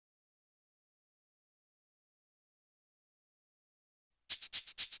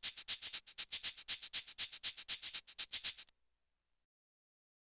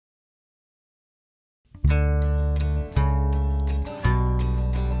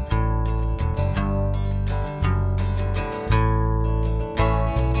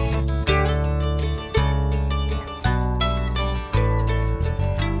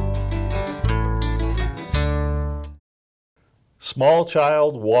small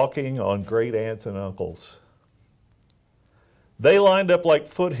child walking on great aunts and uncles. They lined up like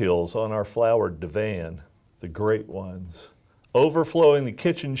foothills on our flowered divan, the great ones, overflowing the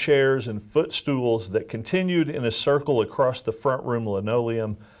kitchen chairs and footstools that continued in a circle across the front room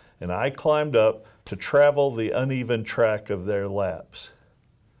linoleum, and I climbed up to travel the uneven track of their laps.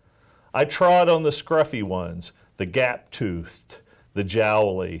 I trod on the scruffy ones, the gap-toothed, the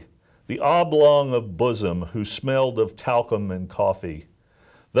jowly, the oblong of bosom who smelled of talcum and coffee,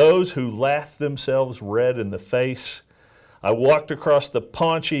 those who laughed themselves red in the face. I walked across the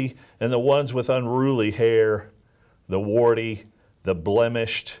paunchy and the ones with unruly hair, the warty, the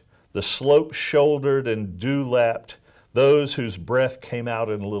blemished, the slope-shouldered and dew-lapped, those whose breath came out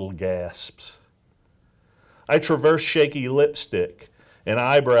in little gasps. I traversed shaky lipstick and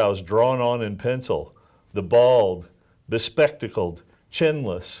eyebrows drawn on in pencil, the bald, bespectacled,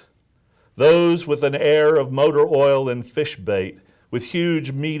 chinless, those with an air of motor oil and fish bait, with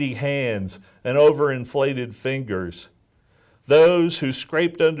huge meaty hands and overinflated fingers, those who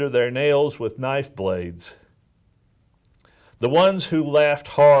scraped under their nails with knife blades, the ones who laughed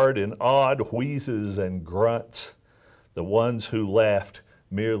hard in odd wheezes and grunts, the ones who laughed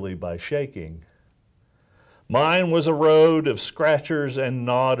merely by shaking. Mine was a road of scratchers and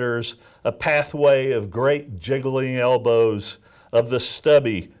nodders, a pathway of great jiggling elbows, of the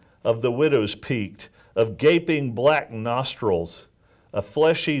stubby, of the widow's peaked, of gaping black nostrils, a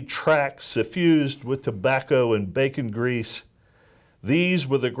fleshy track suffused with tobacco and bacon grease. These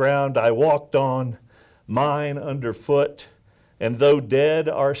were the ground I walked on, mine underfoot, and though dead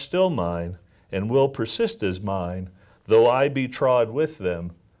are still mine, and will persist as mine, though I be trod with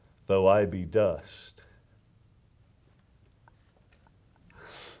them, though I be dust.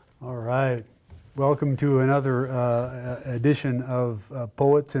 All right. Welcome to another edition of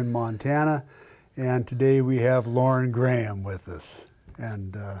Poets in Montana. And today we have Loren Graham with us.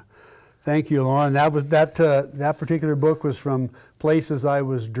 And thank you, Loren. That particular book was from Places I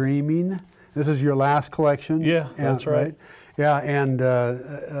Was Dreaming. This is your last collection? Yeah, that's right. Yeah, and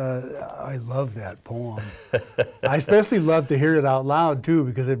I love that poem. I especially love to hear it out loud, too,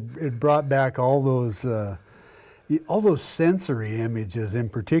 because it brought back all those sensory images in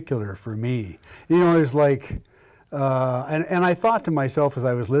particular for me. You know, it's like, and I thought to myself as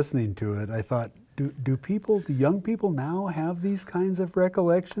I was listening to it, I thought, do young people now have these kinds of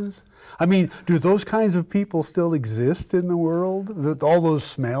recollections? I mean, do those kinds of people still exist in the world? All those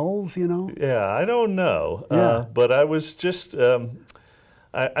smells, you know? Yeah, I don't know. Yeah. But I was just,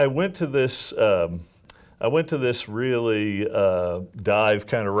 I went to this, really dive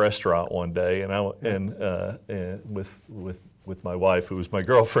kind of restaurant one day, and with my wife, who was my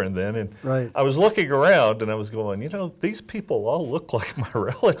girlfriend then, and right. I was looking around and I was going, you know, these people all look like my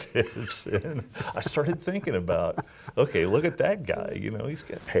relatives, and I started thinking about, okay, look at that guy, you know, he's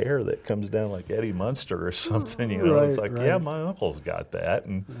got hair that comes down like Eddie Munster or something, you know, Right, it's like, right. yeah, my uncle's got that,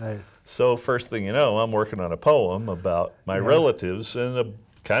 and Right. so first thing you know, I'm working on a poem about my relatives and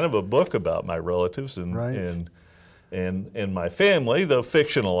kind of a book about my relatives and Right. and my family, though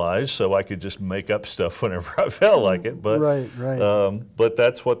fictionalized, so I could just make up stuff whenever I felt like it. But Right. But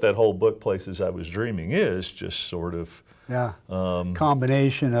that's what that whole book, Places I Was Dreaming, is, just sort of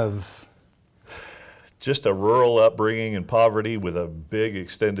combination of just a rural upbringing and poverty with a big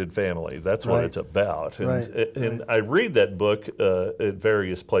extended family. That's what it's about. And I read that book at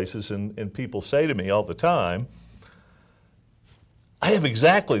various places, and people say to me all the time, I have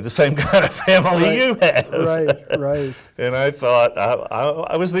exactly the same kind of family you have. Right. And I thought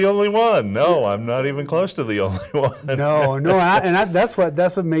I was the only one. No, I'm not even close to the only one. No, that's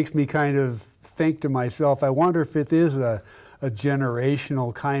what makes me kind of think to myself, I wonder if it is a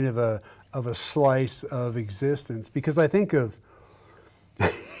generational kind of a slice of existence, because I think of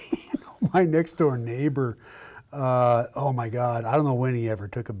my next door neighbor. Oh my God, I don't know when he ever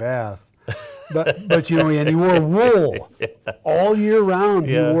took a bath. But you know, and he wore wool all year round.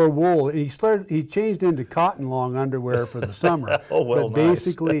 He wore wool. He changed into cotton long underwear for the summer. Oh, well, but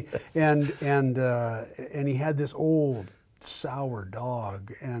basically, and he had this old sour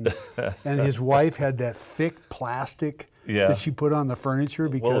dog, and his wife had that thick plastic that she put on the furniture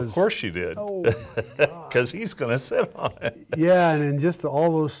because. Well, of course she did. Oh, because he's going to sit on it. Yeah, and just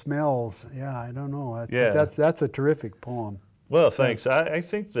all those smells. Yeah, I don't know. That's a terrific poem. Well, thanks. I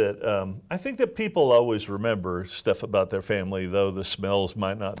think that people always remember stuff about their family, though the smells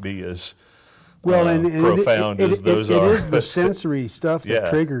might not be as profound as those are. It is the sensory stuff that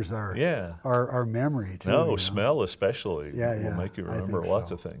triggers our memory too. No, smell especially will make you remember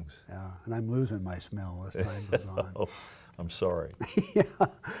lots of things. Yeah, and I'm losing my smell as time goes on. I'm sorry. Yeah.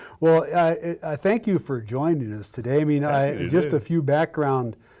 Well, I thank you for joining us today. I mean, just a few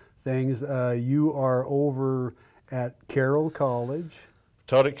background things. You are over at Carroll College.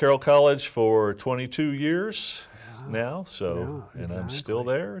 Taught at Carroll College for 22 years now, so, yeah, and I'm exactly. still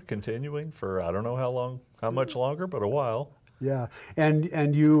there, continuing for I don't know how much longer, but a while. Yeah,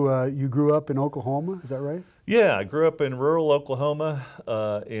 and you grew up in Oklahoma, is that right? Yeah, I grew up in rural Oklahoma,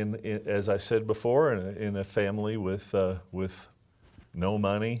 as I said before, in a family with no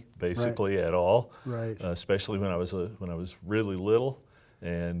money basically at all. Right. Especially when I was really little,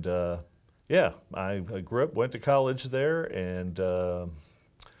 and yeah, I grew up, went to college there, and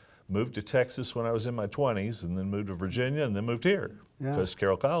moved to Texas when I was in my 20s, and then moved to Virginia, and then moved here because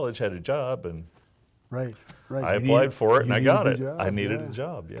Carroll College had a job, and right. I applied for it and I got it. I needed a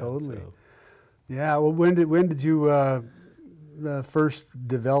job. Yeah, totally. So. Yeah. Well, when did you first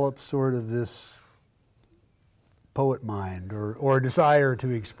develop sort of this poet mind or desire to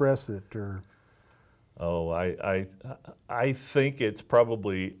express it? Or Oh, I think it's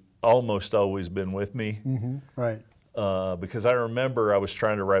probably almost always been with me. Mm-hmm. Right. Because I remember I was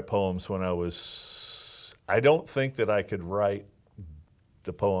trying to write poems when I don't think that I could write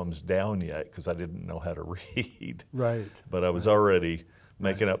the poems down yet because I didn't know how to read. Right. But I was already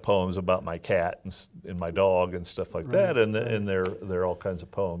making up poems about my cat and my dog and stuff like that, and there are all kinds of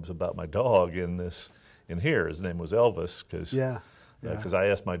poems about my dog in here. His name was Elvis because I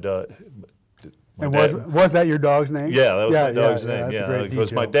asked my dog. And was that your dog's name? Yeah, that was my dog's name. That's a great because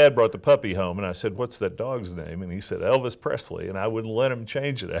detail. my dad brought the puppy home, and I said, "What's that dog's name?" And he said, "Elvis Presley," and I wouldn't let him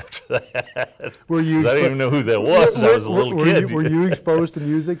change it after that. Were you? I didn't even know who that was. I was a little kid. Were you exposed to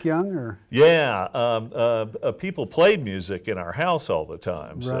music young, or? Yeah, people played music in our house all the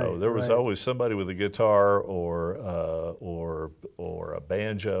time. So there was always somebody with a guitar or a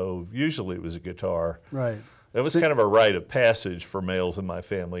banjo. Usually it was a guitar. Right. That was kind of a rite of passage for males in my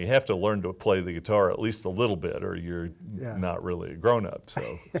family. You have to learn to play the guitar at least a little bit, or you're not really a grown-up.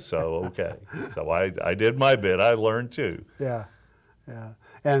 So okay. So I did my bit. I learned too. Yeah, yeah.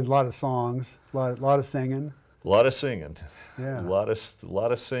 And a lot of songs, a lot of singing. A lot of singing. Yeah. A lot of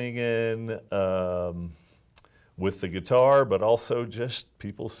singing with the guitar, but also just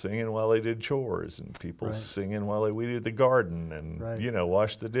people singing while they did chores, and people singing while they weeded the garden, and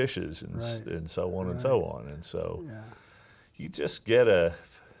washed the dishes, and so on and so on. And so you just get a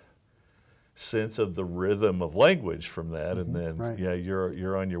sense of the rhythm of language from that, and then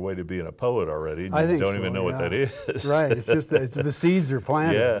you're on your way to being a poet already, and you don't even know what that is. Right. It's just the seeds are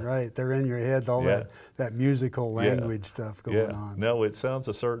planted. Right. They're in your head. All that musical language stuff going on. No, it sounds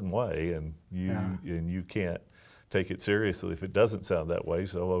a certain way, and you can't take it seriously if it doesn't sound that way,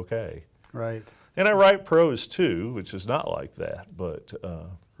 so okay. Right. And I write prose too, which is not like that, but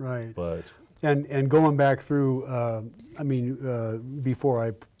But and going back through, before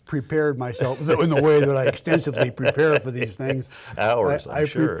I prepared myself in the way that I extensively prepare for these things, hours. I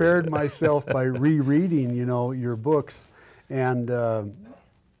prepared myself by rereading, your books, and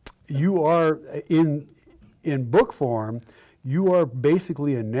you are in book form. You are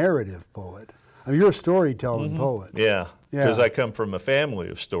basically a narrative poet. I mean, you're a storytelling poet. Yeah, because I come from a family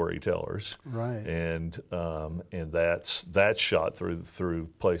of storytellers. Right. And that's shot through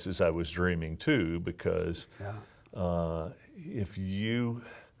places I was dreaming too, because you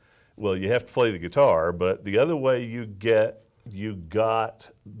have to play the guitar, but the other way you got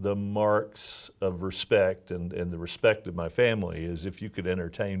the marks of respect and the respect of my family is if you could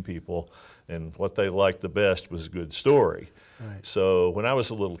entertain people, and what they liked the best was a good story. Right. So when I was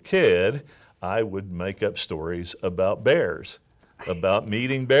a little kid, I would make up stories about bears, about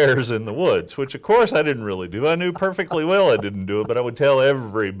meeting bears in the woods, which of course I didn't really do. I knew perfectly well I didn't do it, but I would tell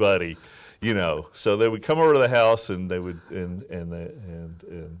everybody, So they would come over to the house and they would and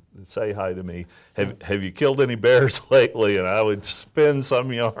say hi to me. Have you killed any bears lately? And I would spin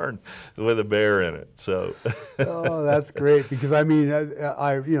some yarn with a bear in it. So. Oh, that's great, because I mean,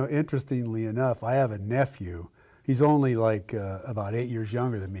 interestingly enough, I have a nephew. He's only like about 8 years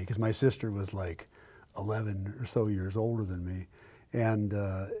younger than me, because my sister was like 11 or so years older than me, and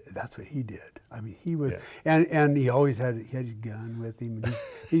that's what he did. I mean, he was, and he always had a gun with him. And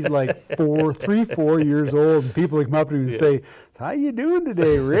he's like 4 years old, and people would come up to him and say, "How you doing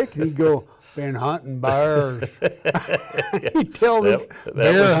today, Rick?" And he'd go, "Been hunting bears." He'd tell this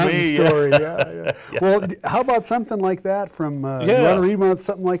bear hunting story. Yeah. Well, how about something like that from? You want to read about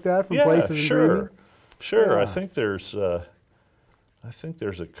something like that from Places in Dreaming? Sure. Yeah. I think there's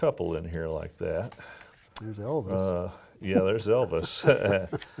a couple in here like that. There's Elvis. There's Elvis,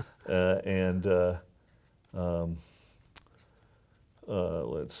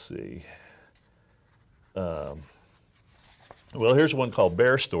 let's see. Well, here's one called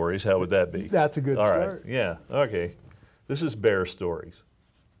Bear Stories. How would that be? That's a good All start. right. Yeah. Okay. This is Bear Stories.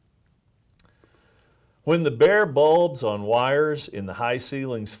 When the bare bulbs on wires in the high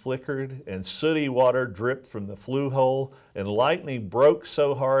ceilings flickered and sooty water dripped from the flue hole and lightning broke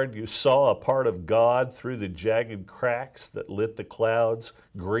so hard you saw a part of God through the jagged cracks that lit the clouds,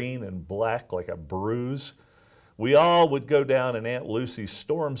 green and black like a bruise, we all would go down in Aunt Lucy's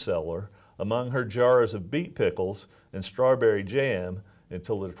storm cellar among her jars of beet pickles and strawberry jam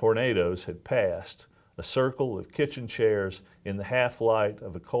until the tornadoes had passed, a circle of kitchen chairs in the half-light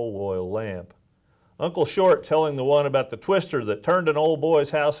of a coal oil lamp. Uncle Short telling the one about the twister that turned an old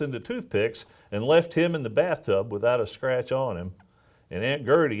boy's house into toothpicks and left him in the bathtub without a scratch on him. And Aunt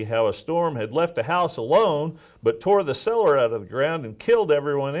Gertie how a storm had left a house alone but tore the cellar out of the ground and killed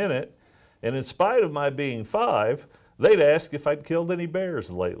everyone in it. And in spite of my being 5, they'd ask if I'd killed any bears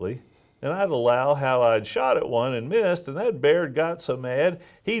lately. And I'd allow how I'd shot at one and missed, and that bear got so mad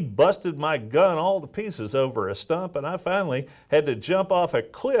he'd busted my gun all to pieces over a stump, and I finally had to jump off a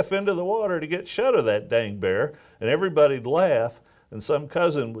cliff into the water to get shut of that dang bear, and everybody'd laugh, and some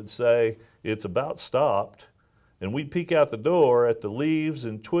cousin would say, "It's about stopped." And we'd peek out the door at the leaves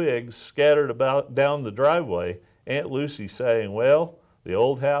and twigs scattered about down the driveway, Aunt Lucy saying, "Well, the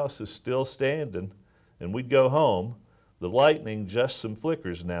old house is still standing," and we'd go home, the lightning just some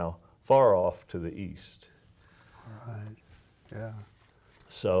flickers now, far off to the east. All right, yeah.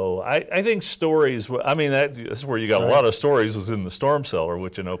 So I think stories, I mean, that's where you got a lot of stories was in the storm cellar,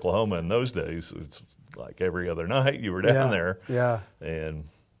 which in Oklahoma in those days, it's like every other night you were down there. Yeah. And,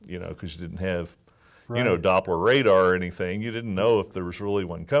 you know, because you didn't have, you know, Doppler radar or anything. You didn't know if there was really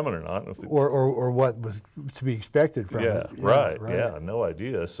one coming or not. Or what was to be expected from it. Yeah, right. Yeah, no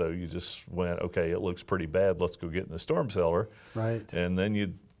idea. So you just went, okay, it looks pretty bad. Let's go get in the storm cellar. Right. And then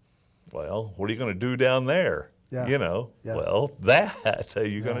you'd, well, what are you going to do down there? Yeah. You know, Yeah. well, that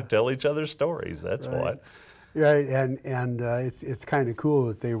you're going to tell each other stories. That's what. Right, and it's kind of cool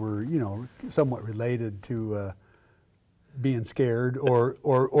that they were, you know, somewhat related to being scared or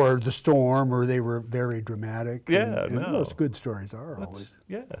the storm, or they were very dramatic. Yeah, and no. Most good stories are always.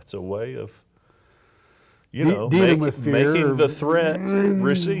 Yeah, it's a way of, you know, dealing with fear, making the threat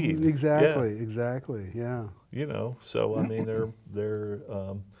recede. Exactly, exactly, yeah. You know, so I mean,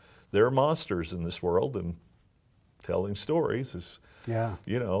 there are monsters in this world, and telling stories is,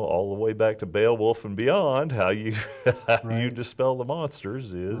 you know, all the way back to Beowulf and beyond. How you you dispel the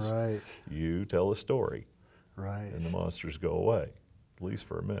monsters is you tell a story, and the monsters go away, at least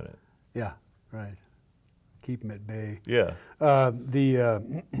for a minute. Yeah, right. Keep them at bay. Yeah. The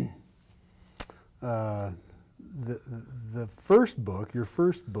first book, your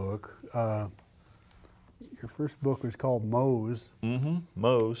first book was called Mose. Mm-hmm.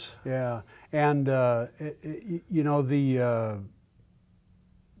 Mose. Yeah, and you know, the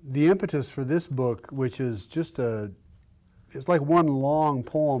impetus for this book, which is just it's like one long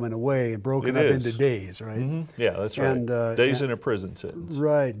poem in a way, broken up into days, right? Mm-hmm. Yeah, that's right. And, days in a prison sentence.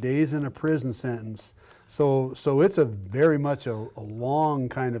 Right, days in a prison sentence. So it's a very much a long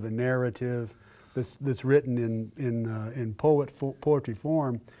kind of a narrative that's written in poetry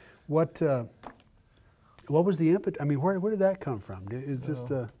form. What was the impetus? I mean, where did that come from? It's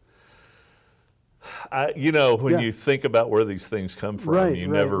just you know, when you think about where these things come from, you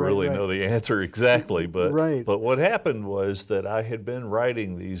never really know the answer exactly. But what happened was that I had been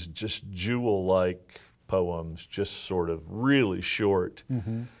writing these just jewel-like poems, just sort of really short,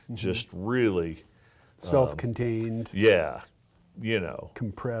 just really self-contained. Yeah, you know,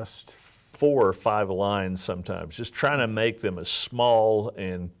 compressed. 4 or 5 lines sometimes, just trying to make them as small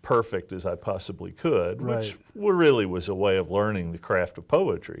and perfect as I possibly could, which really was a way of learning the craft of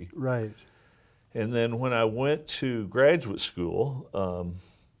poetry. Right. And then when I went to graduate school,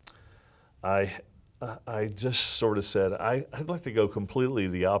 I just sort of said, I'd like to go completely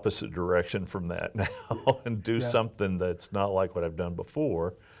the opposite direction from that now and do something that's not like what I've done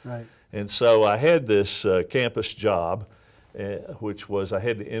before. Right. And so I had this campus job, which was I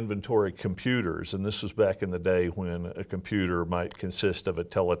had to inventory computers, and this was back in the day when a computer might consist of a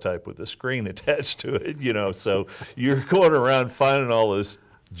teletype with a screen attached to it, you know, so you're going around finding all this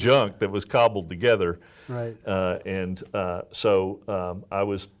junk that was cobbled together. Right. So I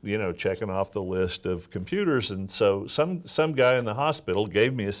was, you know, checking off the list of computers, and so some guy in the hospital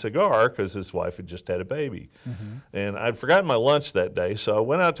gave me a cigar because his wife had just had a baby. And I'd forgotten my lunch that day, so I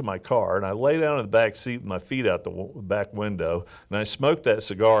went out to my car and I lay down in the back seat with my feet out the back window, and I smoked that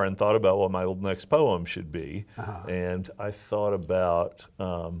cigar and thought about what my next poem should be. And I thought about,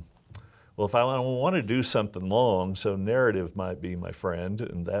 well, if I want to do something long, so narrative might be my friend,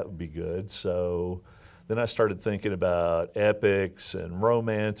 and that would be good. So then I started thinking about epics and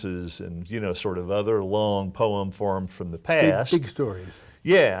romances and, you know, sort of other long poem forms from the past. Big stories.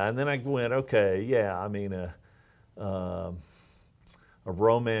 Yeah, and then I went, okay, yeah, I mean, a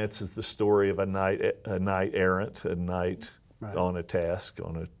romance is the story of a knight errant, a knight Right. on a task,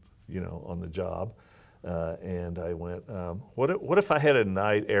 on the job. And I went, what if I had a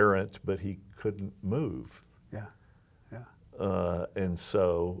knight errant, but he couldn't move? Yeah, yeah. And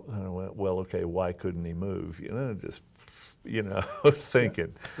so I went, well, okay, why couldn't he move? Just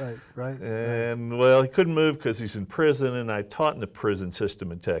thinking. Right, right. And well, he couldn't move because he's in prison, and I taught in the prison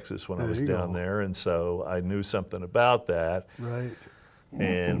system in Texas when I was down there, and so I knew something about that. Right.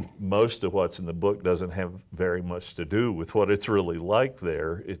 And most of what's in the book doesn't have very much to do with what it's really like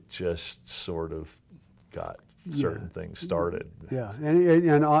there. It just sort of got certain things started. Yeah, and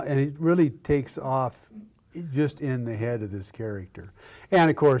it really takes off just in the head of this character. And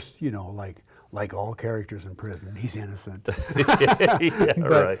of course, like all characters in prison, he's innocent.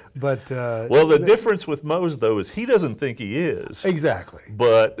 Right. But well, the difference with Mose, though, is he doesn't think he is. Exactly.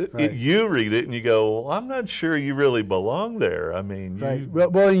 But Right. you read it and you go, well, I'm not sure you really belong there. I mean, you you didn't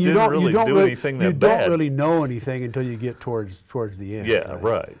really do anything that bad. You don't really know anything until you get towards the end. Yeah,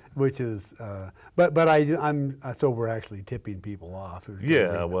 right. Which is, but I'm so we're actually tipping people off.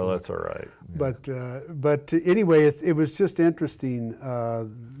 Yeah, well, that's all right. But anyway, it was just interesting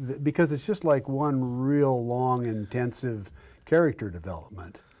because it's just like one real long, intensive character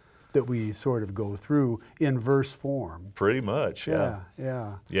development that we sort of go through in verse form. Pretty much, yeah.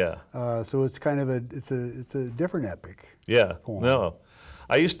 Yeah. So it's kind of it's a different epic. Yeah. Poem. No.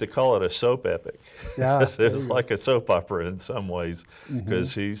 I used to call it a soap epic. Yeah. It's like a soap opera in some ways,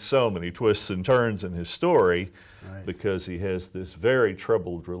 because he's so many twists and turns in his story, Right. because he has this very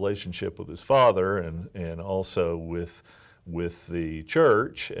troubled relationship with his father, and also with the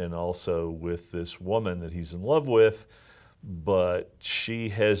church, and also with this woman that he's in love with, but she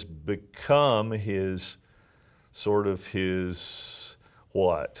has become his sister,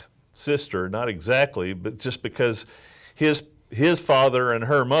 not exactly, but just because his father and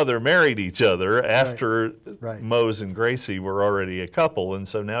her mother married each other after Right. Mose and Gracie were already a couple, and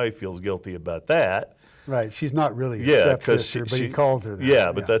so now he feels guilty about that. Right. She's not really a stepsister, but he calls her that.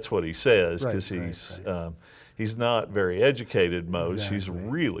 Yeah, but that's what he says, because Right. he's not very educated, Mose. Exactly. He's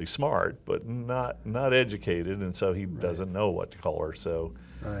really smart, but not educated, and so he doesn't know what to call her. So,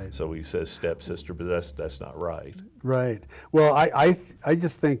 Right. so he says stepsister, but that's not right. Right. Well, I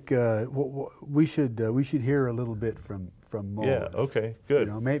just think we should hear a little bit from Mose. Yeah. Okay. Good.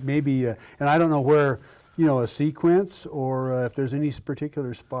 Maybe, and I don't know where, a sequence, or if there's any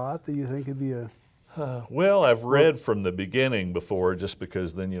particular spot that you think would be a. Well, I've read from the beginning before, just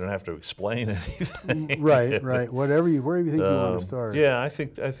because then you don't have to explain anything. Right. Right. Wherever you think you want to start. Yeah, I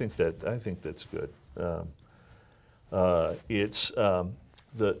think that's good. It's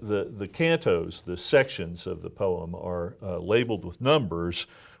the cantos, the sections of the poem are labeled with numbers,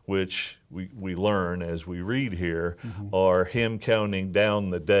 which we learn as we read here are him counting down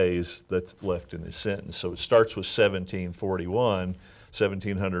the days that's left in his sentence. So it starts with 1741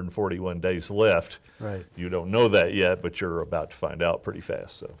 days left. Right. You don't know that yet, but you're about to find out pretty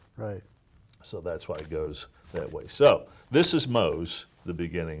fast. So, Right. so that's why it goes that way. So this is Mose, the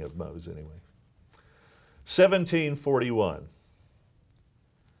beginning of Mose anyway. 1741.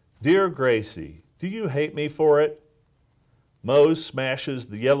 Dear Gracie, do you hate me for it? Mose smashes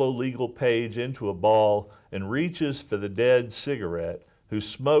the yellow legal page into a ball and reaches for the dead cigarette, whose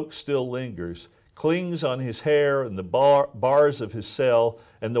smoke still lingers, clings on his hair and the bars of his cell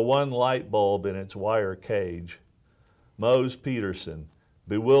and the one light bulb in its wire cage. Mose Peterson,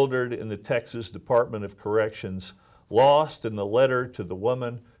 bewildered in the Texas Department of Corrections, lost in the letter to the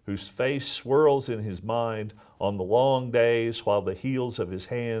woman whose face swirls in his mind on the long days while the heels of his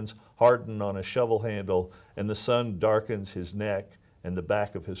hands harden on a shovel handle and the sun darkens his neck and the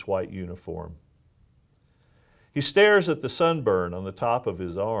back of his white uniform. He stares at the sunburn on the top of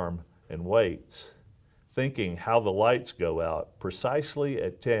his arm and waits, thinking how the lights go out precisely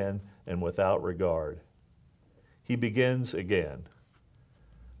at 10 and without regard. He begins again.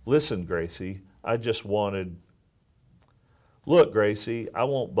 Listen, Gracie, I just wanted... Look, Gracie, I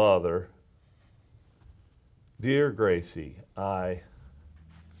won't bother. Dear Gracie,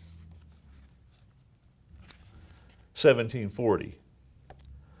 1740.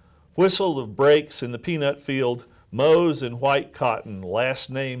 Whistle of brakes in the peanut field, Mose in white cotton, last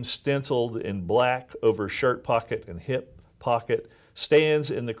name stenciled in black over shirt pocket and hip pocket,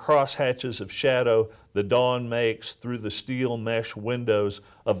 stands in the crosshatches of shadow the dawn makes through the steel mesh windows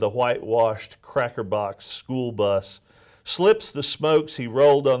of the whitewashed cracker box school bus, slips the smokes he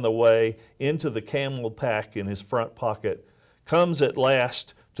rolled on the way into the camel pack in his front pocket, comes at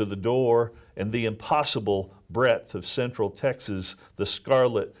last to the door and the impossible breadth of central Texas, the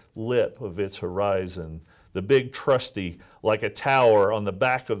scarlet lip of its horizon, the big trusty like a tower on the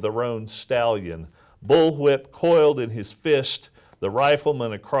back of the roan stallion, bullwhip coiled in his fist, the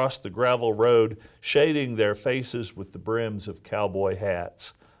riflemen across the gravel road shading their faces with the brims of cowboy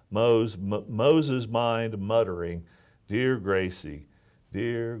hats. Mose's mind muttering, "Dear Gracie,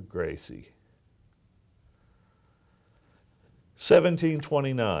 dear Gracie."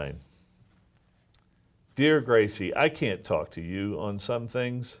 1729. Dear Gracie, I can't talk to you on some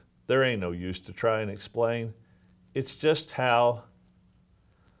things. There ain't no use to try and explain. It's just how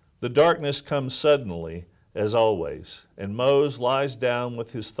the darkness comes suddenly, as always, and Mose lies down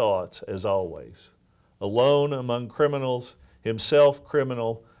with his thoughts, as always. Alone among criminals, himself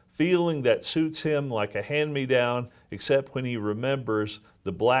criminal, feeling that suits him like a hand-me-down, except when he remembers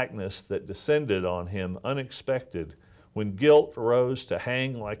the blackness that descended on him unexpected, when guilt rose to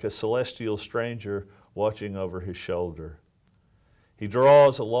hang like a celestial stranger watching over his shoulder. He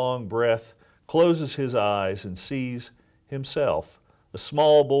draws a long breath, closes his eyes, and sees himself, a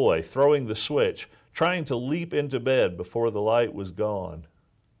small boy throwing the switch, trying to leap into bed before the light was gone.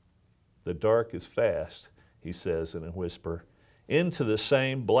 "The dark is fast," he says in a whisper, into the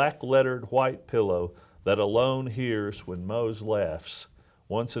same black-lettered white pillow that alone hears when Mose laughs,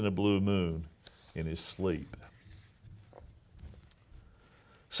 once in a blue moon, in his sleep.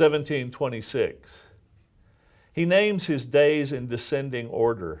 1726. He names his days in descending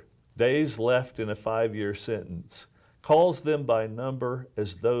order, days left in a 5-year sentence, calls them by number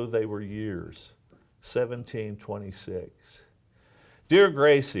as though they were years. 1726. Dear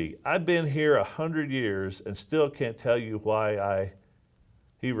Gracie, I've been here 100 years and still can't tell you why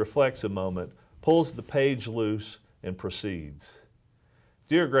He reflects a moment, pulls the page loose, and proceeds.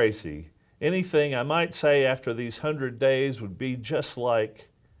 Dear Gracie, anything I might say after these 100 days would be just like...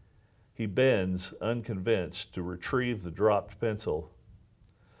 He bends, unconvinced, to retrieve the dropped pencil.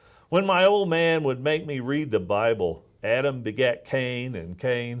 When my old man would make me read the Bible, Adam begat Cain, and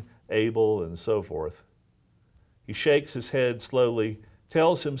Cain, Abel, and so forth. He shakes his head slowly,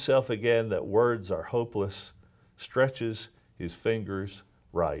 tells himself again that words are hopeless, stretches his fingers,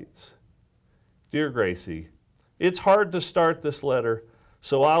 writes. Dear Gracie, it's hard to start this letter,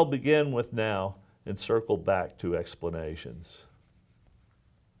 so I'll begin with now and circle back to explanations.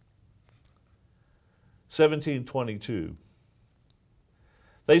 1722.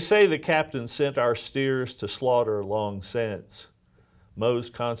 They say the captain sent our steers to slaughter long since. Mose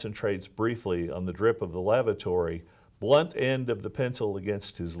concentrates briefly on the drip of the lavatory, blunt end of the pencil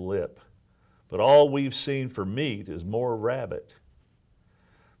against his lip. But all we've seen for meat is more rabbit.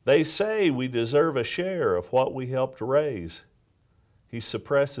 They say we deserve a share of what we helped raise. He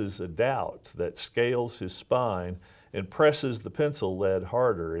suppresses a doubt that scales his spine and presses the pencil lead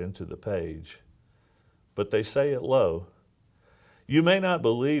harder into the page. But they say it low. You may not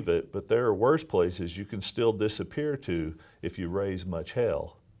believe it, but there are worse places you can still disappear to if you raise much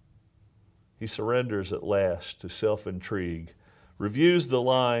hell. He surrenders at last to self-intrigue, reviews the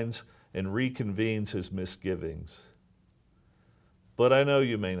lines, and reconvenes his misgivings. But I know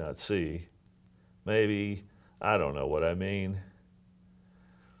you may not see. Maybe I don't know what I mean.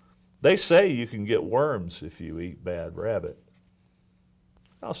 They say you can get worms if you eat bad rabbit.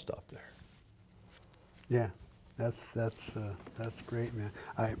 I'll stop there. Yeah, that's great, man.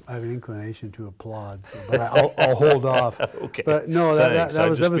 I have an inclination to applaud, so, but I'll hold off. Okay. But no, that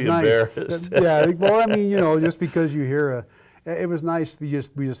was nice. Yeah, well, I mean, you know, just because you hear it was nice. We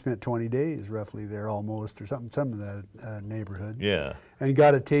just spent 20 days roughly there, almost, or some of that neighborhood. Yeah. And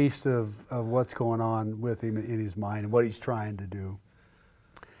got a taste of what's going on with him in his mind and what he's trying to do,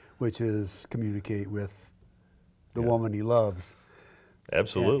 which is communicate with the woman he loves.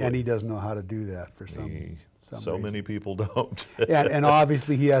 Absolutely. And he doesn't know how to do that for some so reason. many people don't. and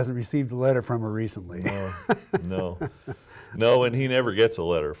obviously he hasn't received a letter from her recently. No, and he never gets a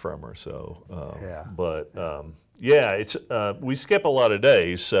letter from her. So, yeah. But yeah, it's we skip a lot of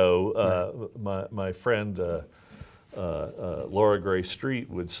days. So my friend Laura Gray Street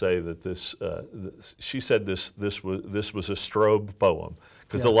would say that this. She said this was a strobe poem.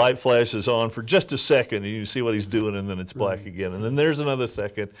 Because the light flashes on for just a second, and you see what he's doing, and then it's black again. And then there's another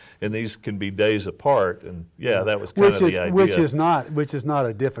second, and these can be days apart. And that was kind of the idea. Which is not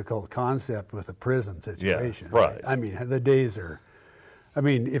a difficult concept with a prison situation. Yeah, right. I mean, the days are. I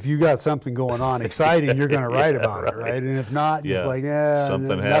mean, if you got something going on exciting, you're going to write about it, right? And if not, it's like,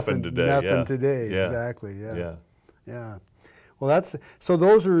 something happened today. Nothing today. Yeah. Exactly. Yeah. Yeah. Well, so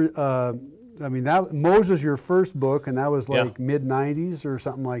those are I mean, that Mose was your first book, and that was Yeah. like mid-'90s or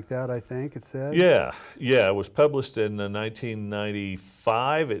something like that, I think it said. Yeah, yeah. It was published in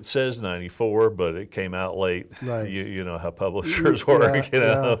 1995. It says 94, but it came out late. Right. You know how publishers work, Yeah, you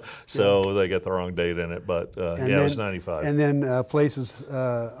know. yeah, So they got the wrong date in it, but yeah, it was 95. And then Places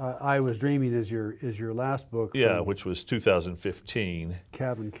I Was Dreaming is your last book. Yeah, from which was 2015.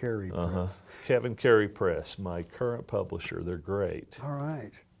 CavenKerry Press. CavenKerry Press, my current publisher. They're great. All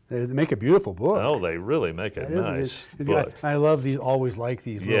right. They make a beautiful book. Oh, they really make a That is a nice good- book. I love these. Always like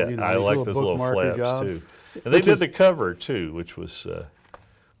these. Yeah, Little, I like those little bookmarker flaps jobs. too. And they Which did is- the cover too, which was.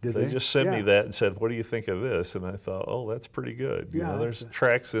 Did They just sent me Yeah. that and said, "What do you think of this?" And I thought, "Oh, that's pretty good." You Yeah, know, there's that's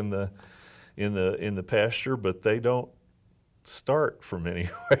tracks in the pasture, but they don't start from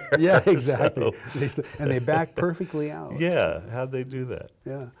anywhere. Yeah, exactly. So, And they back perfectly out. yeah, how'd they do that?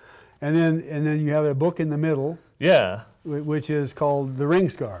 Yeah. And then you have a book in the middle, Yeah, which is called The Ring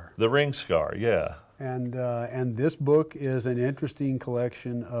Scar. the ring scar. Yeah, And this book is an interesting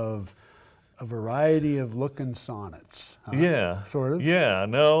collection of a variety of looking sonnets. huh? yeah, Sort of. Yeah,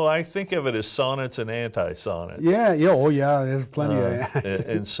 no, I think of it as sonnets and anti-sonnets. Yeah, yeah, oh yeah, there's plenty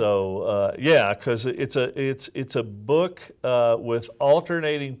And so, yeah, because it's a book with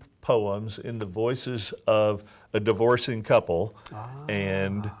alternating poems in the voices of a divorcing couple,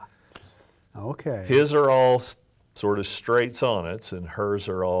 and Okay. his are all sort of straight sonnets, and hers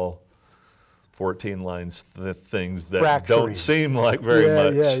are all 14 lines things that Fracturing. don't seem like very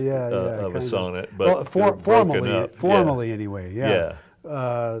much of kind a of. sonnet, but Well, they're broken up. formally anyway, yeah.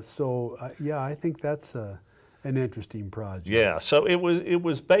 Yeah. Yeah, I think that's an interesting project. Yeah, so it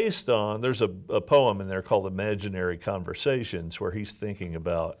was based on, there's a poem in there called Imaginary Conversations, where he's thinking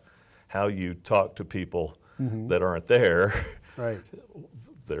about how you talk to people that aren't there. Right.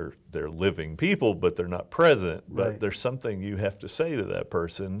 They're living people, but they're not present. But Right. there's something you have to say to that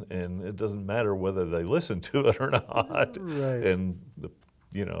person, and it doesn't matter whether they listen to it or not. Right. And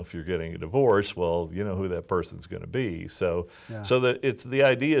if you're getting a divorce, well, you know who that person's going to be. So, Yeah. so that it's the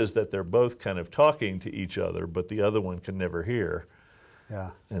idea is that they're both kind of talking to each other, but the other one can never hear.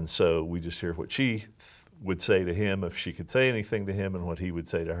 Yeah. And so we just hear what she would say to him, if she could say anything to him, and what he would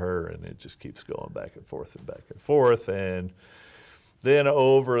say to her, and it just keeps going back and forth and back and forth. And then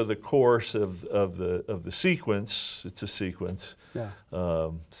over the course of the sequence, it's a sequence, Yeah.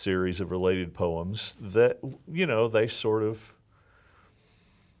 series of related poems that, they sort of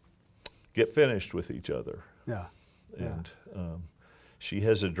get finished with each other. Yeah. Yeah. And she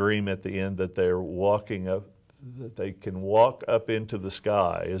has a dream at the end that they're walking up, that they can walk up into the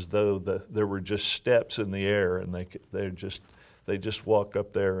sky as though there were just steps in the air, and they just walk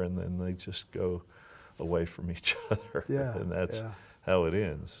up there, and then they just go away from each other. Yeah, And that's yeah. how it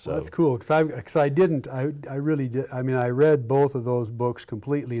ends. So Well, that's cool, because I really did. I mean, I read both of those books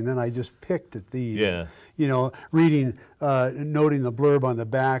completely, and then I just picked at these. Yeah. Reading, noting the blurb on the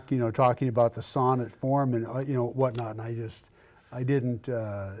back, talking about the sonnet form and whatnot, and I didn't.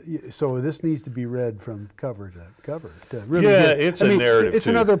 So this needs to be read from cover to cover to really. Yeah, it's a narrative It's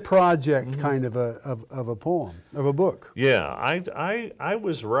too. another project, kind of a poem, of a book. Yeah, I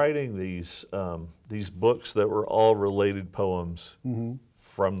was writing these books that were all related poems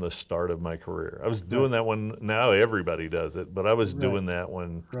from the start of my career. I was doing that when, now everybody does it, but I was doing that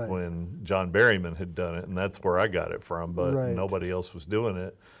when John Berryman had done it, and that's where I got it from, but nobody else was doing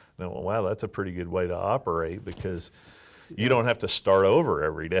it. And I went, wow, that's a pretty good way to operate, because you don't have to start over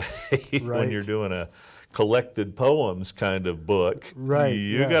every day when you're doing a collected poems kind of book. Right.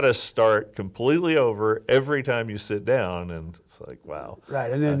 You got to start completely over every time you sit down, and it's like, wow. Right,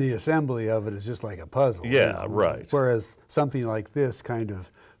 and then the assembly of it is just like a puzzle. Yeah, right. Whereas something like this kind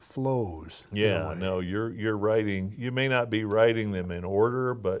of flows. in a Yeah, way. no, you're writing, you may not be writing them in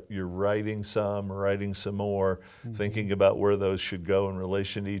order, but you're writing some more, thinking about where those should go in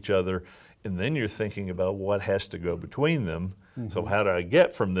relation to each other, and then you're thinking about what has to go between them. So how do I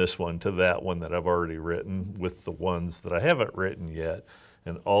get from this one to that one that I've already written with the ones that I haven't written yet?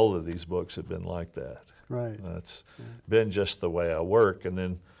 And all of these books have been like that. Right. That's been just the way I work, and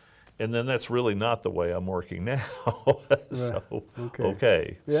then that's really not the way I'm working now. So,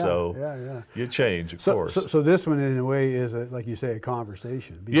 okay. Yeah, So yeah. you change, of So, course. so this one, in a way, is like you say, a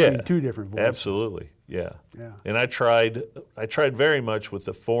conversation between two different voices. Absolutely. Yeah. Yeah. And I tried very much with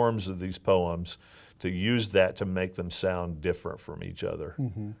the forms of these poems to use that to make them sound different from each other,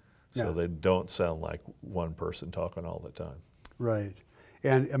 so they don't sound like one person talking all the time. Right.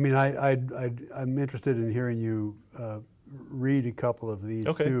 And I mean, I'm interested in hearing you read a couple of these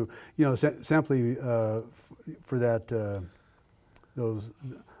too. Simply for that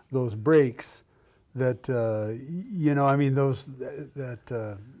those breaks that I mean, those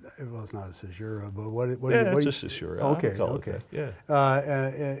that well, it's not a caesura, but what Yeah, what it's a caesura. Okay, call okay. it that.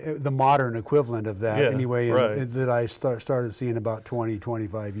 Yeah. The modern equivalent of that, Yeah, anyway, right. that I started seeing about 20,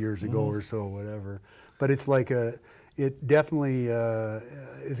 25 years ago or so, whatever. But it's like it definitely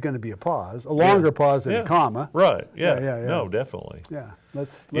is going to be a pause, a longer pause than a comma. Right. Yeah. Yeah. No, definitely. Yeah.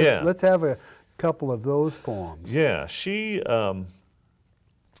 Let's have a couple of those poems. Yeah. She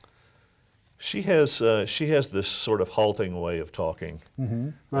has this sort of halting way of talking,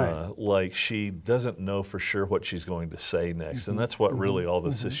 Right. like she doesn't know for sure what she's going to say next, and that's what really all the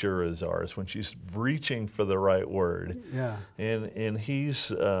caesuras are, is when she's reaching for the right word. Yeah. And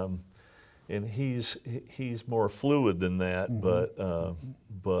he's more fluid than that,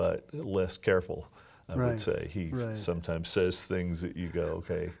 but less careful, I would say. He sometimes says things that you go,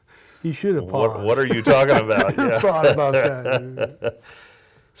 okay, He should have paused. what are you talking about? I thought about that.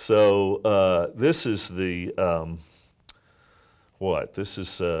 So this is the, This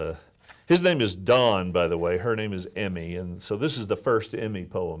is, his name is Dawn, by the way. Her name is Emmy. And so this is the first Emmy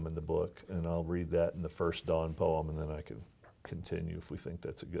poem in the book. And I'll read that in the first Dawn poem, and then I can continue if we think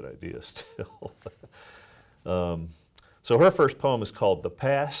that's a good idea still. So her first poem is called The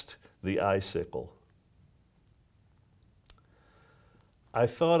Past, the Icicle. I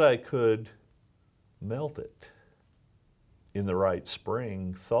thought I could melt it in the right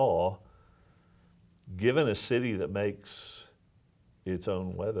spring thaw, given a city that makes its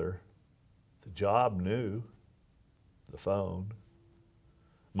own weather. The job new, the phone.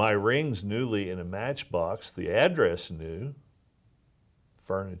 My rings newly in a matchbox, the address new,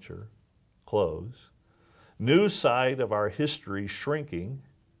 furniture, clothes. New side of our history shrinking,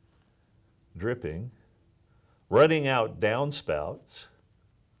 dripping, running out downspouts,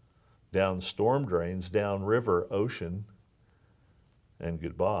 down storm drains, down river, ocean, and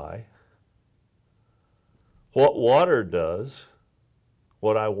goodbye. What water does,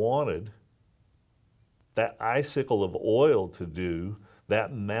 what I wanted, that icicle of oil to do,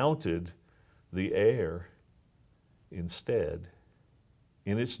 that mounted the air instead.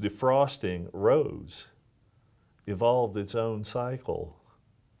 In its defrosting, rose, evolved its own cycle,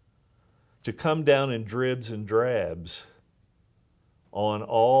 to come down in dribs and drabs, on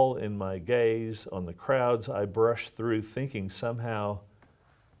all in my gaze, on the crowds I brush through, thinking somehow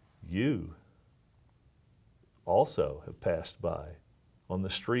you also have passed by, on the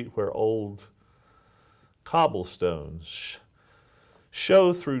street where old cobblestones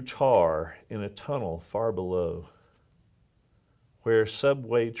show through tar in a tunnel far below, where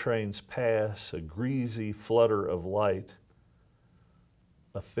subway trains pass, a greasy flutter of light,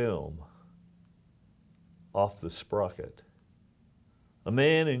 a film off the sprocket. A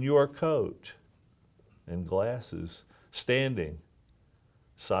man in your coat and glasses, standing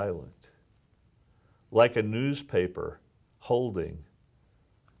silent, like a newspaper holding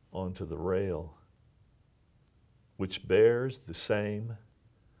onto the rail, which bears the same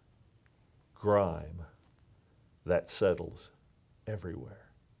grime that settles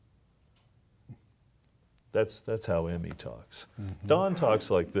everywhere. That's how Emmy talks. Dawn talks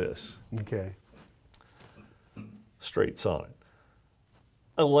like this. Okay. Straight sonnet.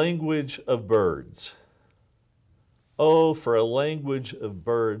 A language of birds. Oh, for a language of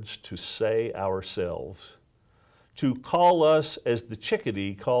birds to say ourselves, to call us as the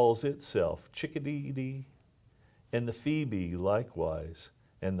chickadee calls itself, chickadee, and the phoebe likewise,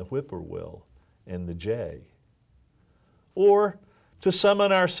 and the whippoorwill, and the jay. Or to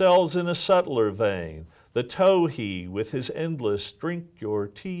summon ourselves in a subtler vein, the towhee with his endless drink your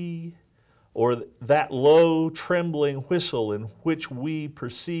tea, or that low, trembling whistle in which we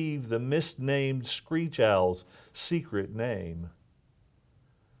perceive the misnamed screech owl's secret name.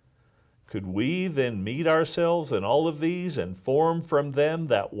 Could we then meet ourselves in all of these and form from them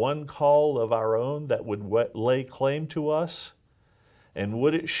that one call of our own that would lay claim to us? And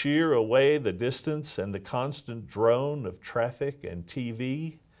would it shear away the distance and the constant drone of traffic and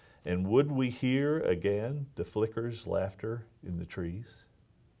TV? And would we hear again the flicker's laughter in the trees?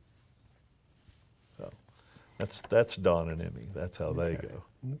 That's Dawn and Emmy. That's how they go.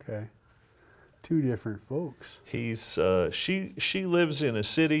 Okay. Two different folks. She lives in a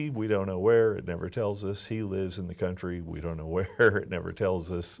city, we don't know where, it never tells us. He lives in the country, we don't know where, it never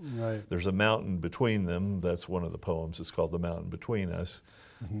tells us. Right. There's a mountain between them. That's one of the poems. It's called The Mountain Between Us.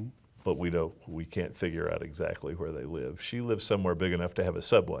 But we can't figure out exactly where they live. She lives somewhere big enough to have a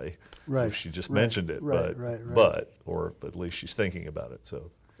subway. Right. She just mentioned it, or at least she's thinking about it. So.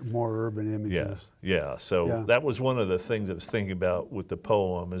 More urban images. Yeah. So that was one of the things I was thinking about with the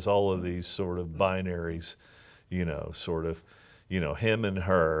poem, is all of these sort of binaries, him and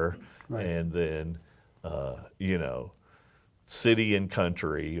her, and then, city and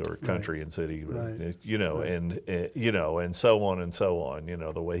country, or country and city, you know, and you know, and so on and so on. You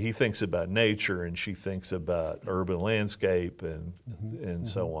know, the way he thinks about nature and she thinks about urban landscape, and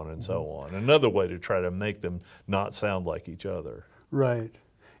so on and so on. Another way to try to make them not sound like each other. Right.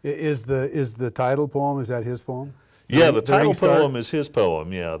 Is the title poem, is that his poem? Yeah, the title poem is his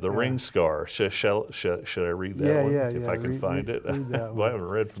poem. Yeah, the ring scar. Should I read that one if I can find it? Well, I haven't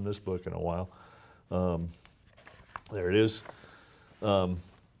read from this book in a while. There it is. The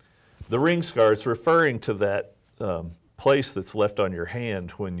ring scar. It's referring to that place that's left on your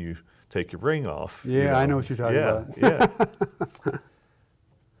hand when you take your ring off. Yeah, you know? I know what you're talking about. Yeah.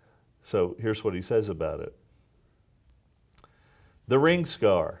 So here's what he says about it. The ring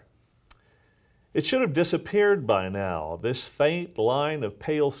scar. It should have disappeared by now, this faint line of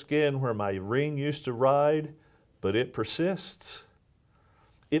pale skin where my ring used to ride, but it persists.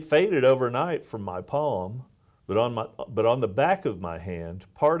 It faded overnight from my palm, but on the back of my hand,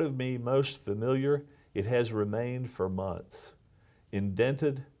 part of me most familiar, it has remained for months.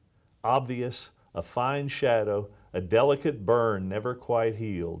 Indented, obvious, a fine shadow, a delicate burn never quite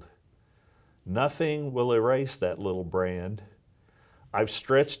healed. Nothing will erase that little brand. I've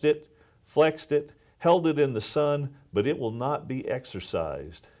stretched it, flexed it, held it in the sun, but it will not be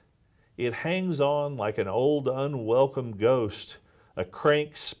exercised. It hangs on like an old unwelcome ghost, a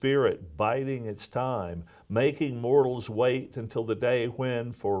crank spirit biding its time, making mortals wait until the day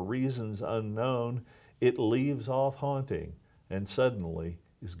when, for reasons unknown, it leaves off haunting and suddenly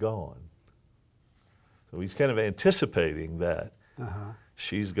is gone. So he's kind of anticipating that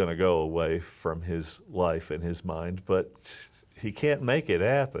she's going to go away from his life and his mind, but he can't make it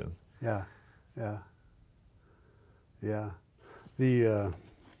happen. Yeah, yeah, yeah. The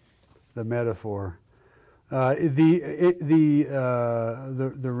metaphor, the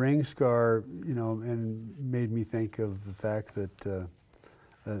ring scar, you know, and made me think of the fact that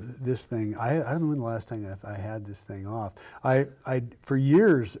this thing. I don't know when the last time I had this thing off. For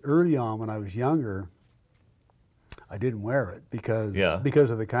years early on when I was younger, I didn't wear it because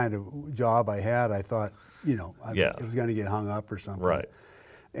of the kind of job I had. I thought, you know, it was going to get hung up or something. Right.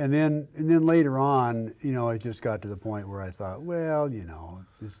 And then later on, you know, it just got to the point where I thought, well, you know,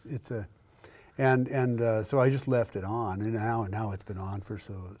 it's a, and so I just left it on, and now it's been on for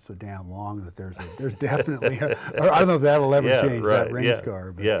so damn long that there's definitely I don't know if that'll ever change, that ring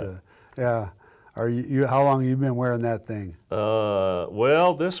scar, but yeah. Are you how long have you been wearing that thing?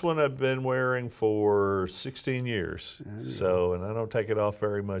 Well, this one I've been wearing for 16 years. So, and I don't take it off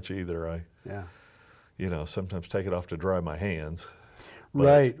very much either. You know, sometimes take it off to dry my hands. But,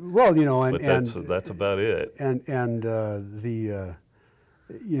 right. Well, you know, and that's about it. And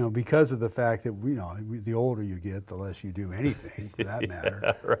you know, because of the fact that, you know, the older you get, the less you do anything, for that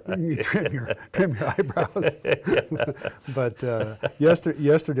matter. You trim your eyebrows. But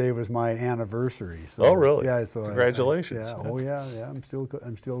yesterday was my anniversary. So, oh, really? Yeah. So congratulations. Yeah. I'm still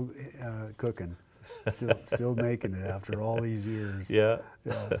cooking, still making it after all these years. Yeah.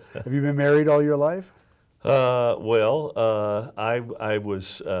 Have you been married all your life? Well, I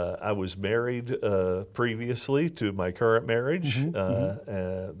was married previously to my current marriage.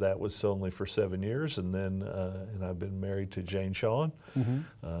 That was only for 7 years, and then and I've been married to Jane Shawn,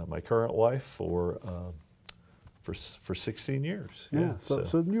 my current wife, for 16 years. Yeah.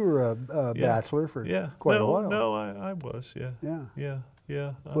 So you were a bachelor for quite a while. No, I was. Yeah.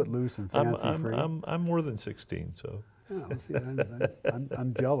 Footloose and fancy free. I'm more than 16, so. Yeah, well, see,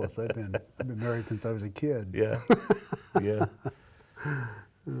 I'm jealous. I've been married since I was a kid. Yeah.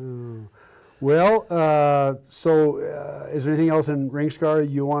 Well, so is there anything else in Ring Scar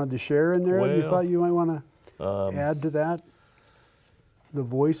you wanted to share in there that you thought you might want to add to that? The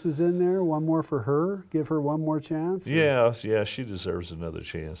voices in there, one more for her, give her one more chance? Yeah, she deserves another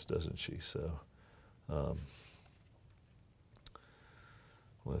chance, doesn't she? So,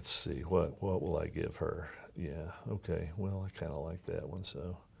 let's see, what will I give her? Yeah, okay, well, I kind of like that one,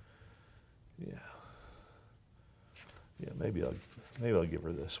 so, yeah, maybe I'll give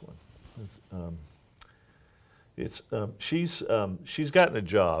her this one. She's gotten a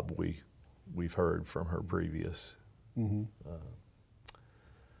job, we've heard from her previous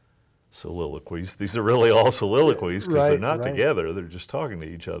soliloquies. These are really all soliloquies because they're not together, they're just talking to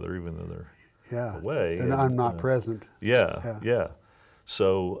each other even though they're away. And I'm not present. Yeah.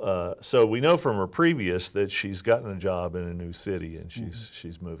 So we know from her previous that she's gotten a job in a new city and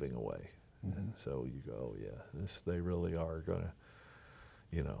she's moving away. And so you go, they really are going to,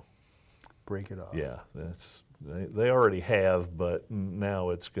 you know, break it off. Yeah, they already have, but now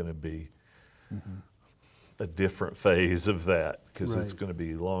it's going to be a different phase of that, because Right. it's going to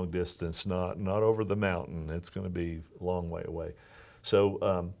be long distance, not over the mountain. It's going to be a long way away.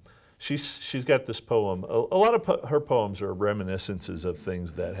 So she's got this poem. A lot of her poems are reminiscences of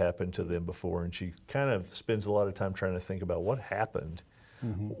things that happened to them before, and she kind of spends a lot of time trying to think about what happened.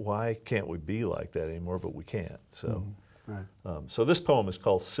 Why can't we be like that anymore? But we can't. So, Right. So this poem is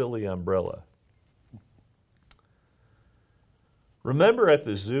called "Silly Umbrella." Remember at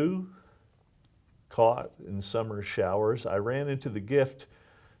the zoo, caught in summer showers, I ran into the gift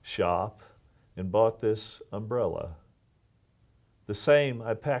shop and bought this umbrella. The same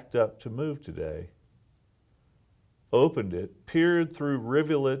I packed up to move today. Opened it, peered through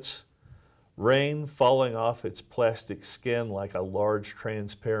rivulets, rain falling off its plastic skin like a large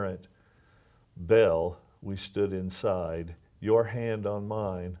transparent bell. We stood inside, your hand on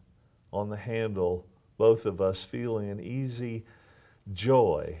mine, on the handle, both of us feeling an easy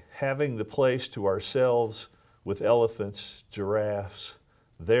joy, having the place to ourselves with elephants, giraffes,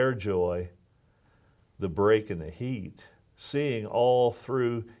 their joy, the break in the heat, seeing all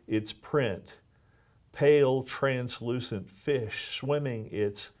through its print, pale translucent fish swimming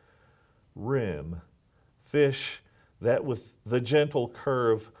its rim, fish that with the gentle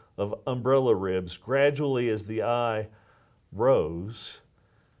curve of umbrella ribs, gradually as the eye rose,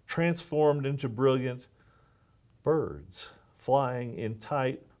 transformed into brilliant birds, flying in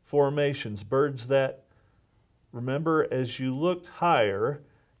tight formations, birds that, remember, as you looked higher,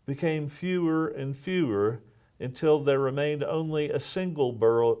 became fewer and fewer until there remained only a single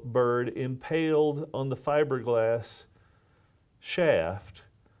bird impaled on the fiberglass shaft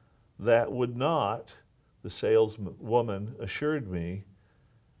that would not, the saleswoman assured me,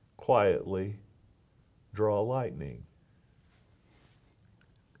 quietly draw lightning.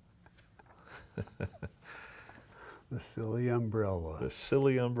 The silly umbrella. The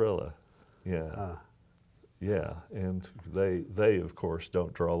silly umbrella, yeah. Yeah, and they of course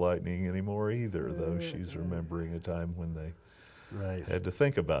don't draw lightning anymore either, though she's remembering a time when they Right. had to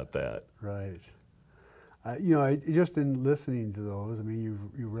think about that. Right. You know, just in listening to those, I mean,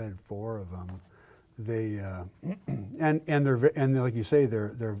 you read 4 of them. They and like you say,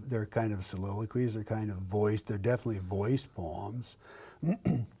 they're kind of soliloquies. They're kind of voiced. They're definitely voice poems.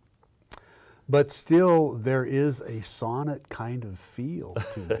 But still, there is a sonnet kind of feel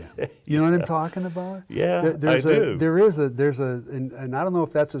to them. You know what I'm talking about? Yeah, there's I do. And I don't know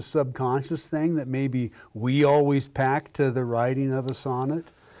if that's a subconscious thing that maybe we always pack to the writing of a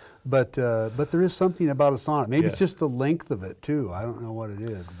sonnet, but there is something about a sonnet. Maybe it's just the length of it too. I don't know what it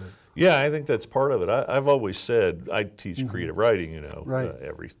is, but. Yeah, I think that's part of it. I've always said I teach creative writing, you know, Right.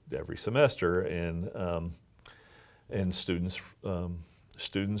 Every semester, and students.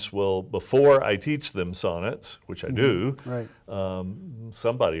 Students will, before I teach them sonnets, which I do, Right.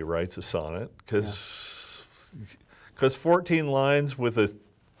 Somebody writes a sonnet, because 14 lines with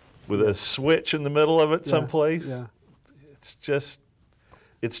a switch in the middle of it someplace,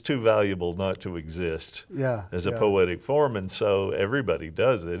 it's too valuable not to exist as a poetic form, and so everybody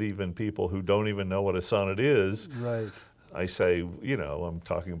does it, even people who don't even know what a sonnet is. Right. I say, you know, I'm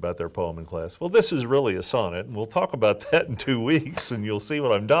talking about their poem in class. Well, this is really a sonnet, and we'll talk about that in 2 weeks, and you'll see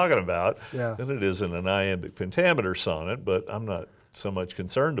what I'm talking about. Yeah. And it isn't an iambic pentameter sonnet, but I'm not so much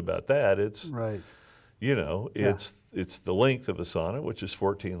concerned about that. It's, Right. you know, it's the length of a sonnet, which is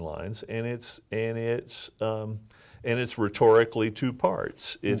 14 lines, and it's rhetorically 2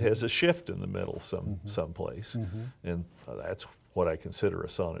 parts. It has a shift in the middle someplace, and that's what I consider a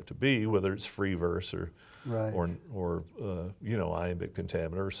sonnet to be, whether it's free verse or you know, iambic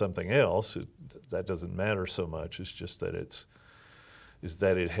pentameter or something else. That doesn't matter so much. It's just that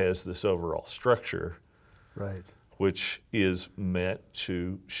it has this overall structure, Right. which is meant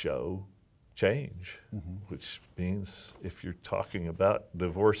to show change, which means if you're talking about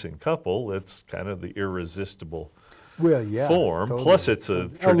divorcing couple, it's kind of the irresistible form. Totally. Plus, it's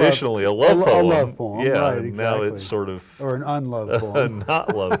traditionally a love poem. A love poem, yeah. right, exactly. Now it's sort of or an unloved poem. a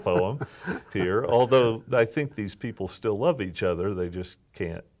not love poem here. Although I think these people still love each other, they just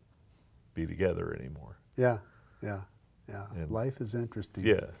can't be together anymore. Yeah. And life is interesting.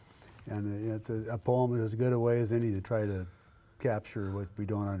 Yeah. And it's a poem is as good a way as any to try to capture what we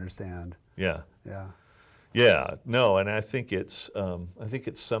don't understand. Yeah. Yeah. Yeah. No, and I think it's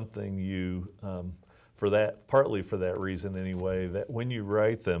something you. Partly for that reason anyway, that when you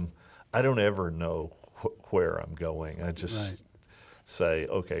write them, I don't ever know where I'm going. I just say,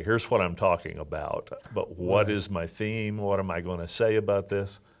 okay, here's what I'm talking about, but what is my theme? What am I going to say about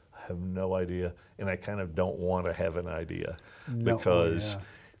this? I have no idea, and I kind of don't want to have an idea, because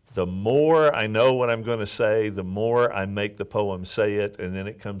the more I know what I'm going to say, the more I make the poem say it, and then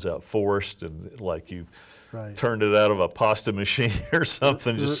it comes out forced, and like turned it out of a pasta machine or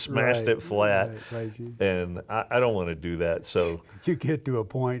something, just smashed it flat. And I don't want to do that. So you get to a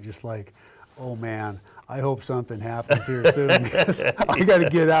point just like, oh man, I hope something happens here soon. I got to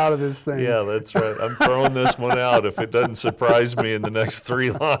get out of this thing. Yeah, that's right. I'm throwing this one out if it doesn't surprise me in the next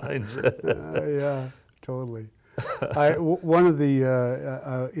 3 lines. Yeah, totally. One of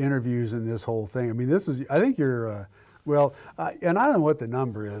the interviews in this whole thing, I mean, I think you're, well, and I don't know what the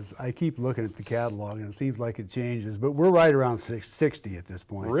number is. I keep looking at the catalog, and it seems like it changes, but we're right around 60 at this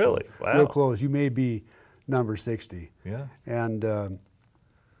point. Really? So wow. Real close. You may be number 60. Yeah. And,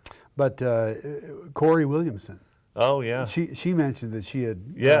 but Corey Williamson. Oh, yeah. She mentioned that she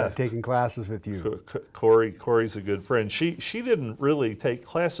had taken classes with you. Corey's a good friend. She didn't really take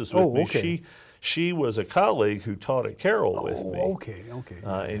classes with me. Okay. She was a colleague who taught at Carroll with me. Okay.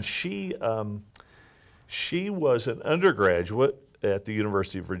 And she was an undergraduate at the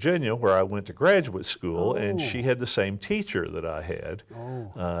University of Virginia, where I went to graduate school, and she had the same teacher that I had.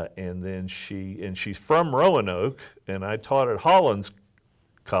 And then she's from Roanoke, and I taught at Hollins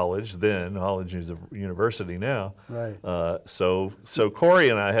College then. Hollins University now. Right. So Corey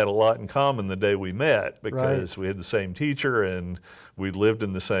and I had a lot in common the day we met, because we had the same teacher and we lived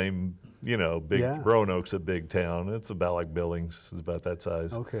in the same, Roanoke's a big town. It's about like Billings. It's about that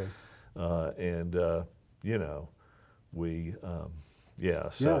size. Okay. And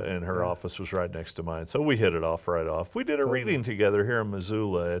and her office was right next to mine. So we hit it off right off. We did a reading together here in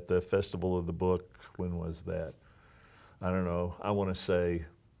Missoula at the Festival of the Book. When was that? I don't know. I want to say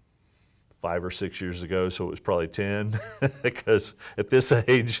 5 or 6 years ago, so it was probably 10, because at this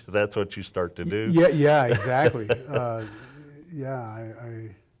age, that's what you start to do. Yeah, exactly.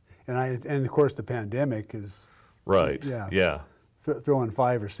 And of course the pandemic is throwing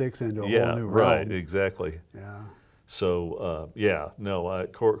 5 or 6 into a whole new realm. Right, exactly. Yeah. So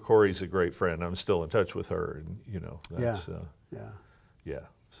Corey's a great friend. I'm still in touch with her, and that's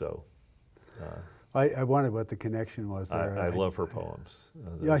So. I wondered what the connection was there. I love her poems.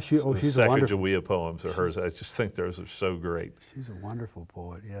 She's a wonderful. Sacagawea poems of hers. I just think those are so great. She's a wonderful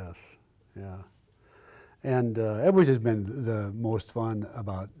poet. Yes, yeah. And which has been the most fun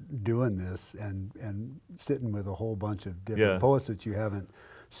about doing this, and sitting with a whole bunch of different poets that you haven't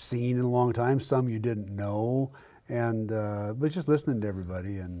seen in a long time. Some you didn't know, and but just listening to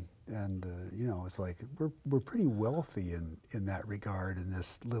everybody, and it's like we're pretty wealthy in that regard in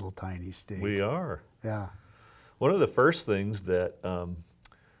this little tiny state. We are. Yeah. One of the first things that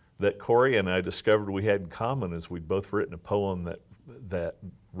that Corey and I discovered we had in common is we'd both written a poem that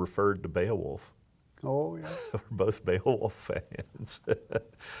referred to Beowulf. Oh yeah. We're both Beowulf fans.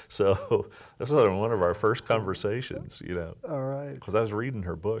 So that's one of our first conversations, All right. Because I was reading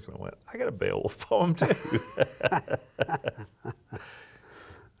her book and I went, I got a Beowulf poem too.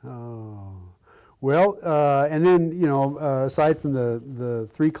 Oh, well, and then, aside from the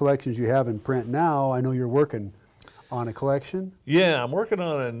 3 collections you have in print now, I know you're working on a collection. Yeah, I'm working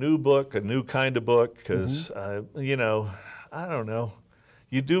on a new book, a new kind of book, because, I don't know.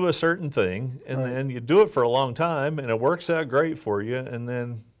 You do a certain thing, and then you do it for a long time, and it works out great for you, and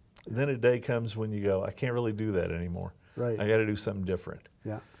then a day comes when you go, I can't really do that anymore. Right. I got to do something different.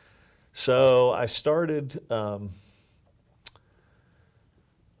 Yeah. So I started...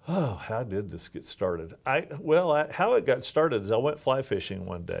 how did this get started? How it got started is I went fly fishing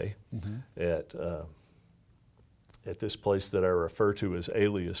one day at this place that I refer to as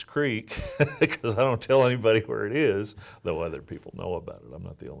Alias Creek, because I don't tell anybody where it is, though other people know about it. I'm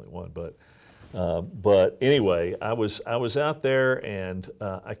not the only one, but anyway, I was out there, and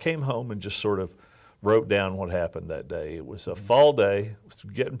I came home and just sort of wrote down what happened that day. It was a fall day. It was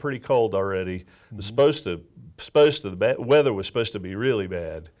getting pretty cold already. It was the weather was supposed to be really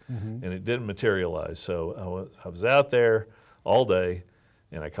bad, and it didn't materialize. So I was out there all day,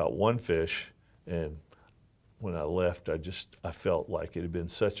 and I caught 1 fish, and when I left, I felt like it had been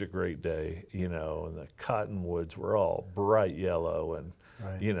such a great day, and the cottonwoods were all bright yellow, and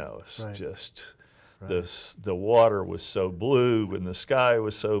it's just the water was so blue, and the sky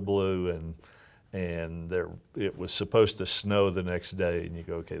was so blue, and it was supposed to snow the next day, and you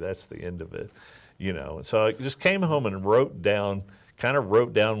go, okay, that's the end of it, And so I just came home and wrote down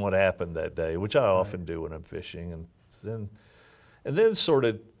what happened that day, which I often do when I'm fishing, and then sort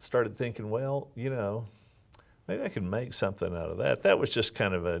of started thinking, well, maybe I can make something out of that. That was just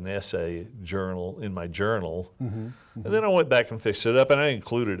kind of an essay journal in my journal, and then I went back and fixed it up, and I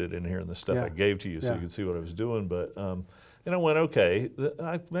included it in here in the stuff I gave to you, so you could see what I was doing, but. And I went, okay,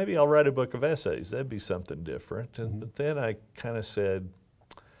 maybe I'll write a book of essays. That'd be something different. But then I kind of said,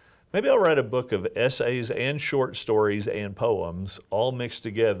 Maybe I'll write a book of essays and short stories and poems all mixed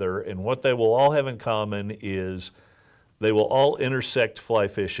together, and what they will all have in common is they will all intersect fly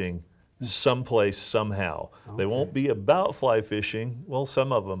fishing someplace, somehow. Okay. They won't be about fly fishing. Well,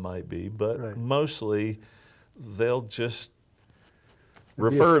 some of them might be, but mostly they'll just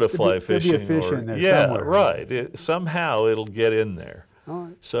refer to fly fishing. There'll be a fish in there yeah, somewhere. right. Somehow it'll get in there. All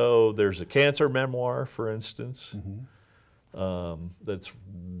right. So there's a cancer memoir, for instance, that's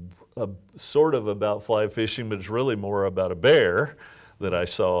sort of about fly fishing, but it's really more about a bear that I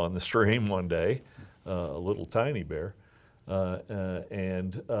saw on the stream one day, a little tiny bear. There's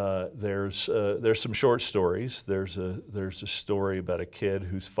some short stories. There's a story about a kid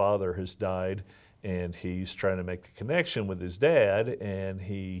whose father has died, and he's trying to make the connection with his dad, and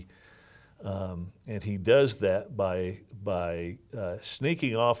he does that by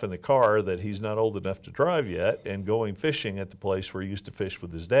sneaking off in the car that he's not old enough to drive yet, and going fishing at the place where he used to fish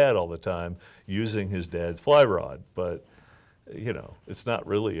with his dad all the time, using his dad's fly rod. But you know, it's not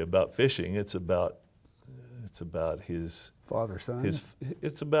really about fishing. It's about his father-son.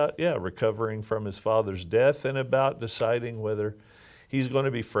 It's about recovering from his father's death, and about deciding whether he's going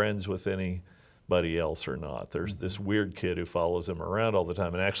to be friends with anybody else or not. There's this weird kid who follows him around all the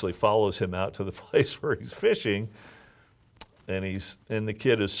time and actually follows him out to the place where he's fishing. And the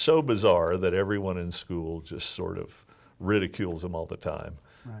kid is so bizarre that everyone in school just sort of ridicules him all the time.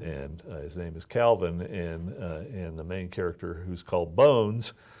 Right. And his name is Calvin, and the main character, who's called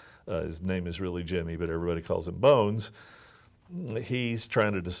Bones, his name is really Jimmy, but everybody calls him Bones. He's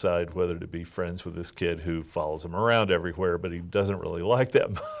trying to decide whether to be friends with this kid who follows him around everywhere, but he doesn't really like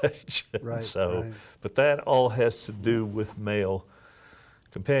that much. Right. But that all has to do with male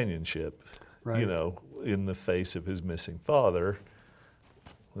companionship, you know, in the face of his missing father.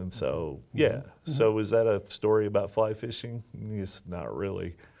 And so, so is that a story about fly fishing? It's not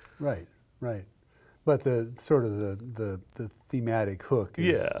really. Right. But the sort of the thematic hook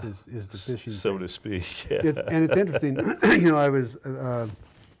is the fishing so thing, to speak. Yeah. And it's interesting. You know, I was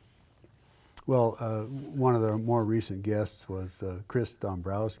one of the more recent guests was Chris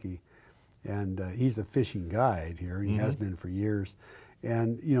Dombrowski, and he's a fishing guide here, and he has been for years.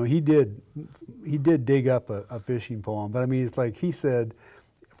 And you know, he did dig up a fishing poem, but I mean, it's like he said,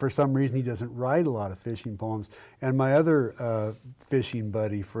 for some reason he doesn't write a lot of fishing poems. And my other fishing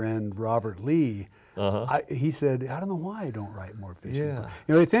buddy friend, Robert Lee, he said, I don't know why I don't write more fishing poems.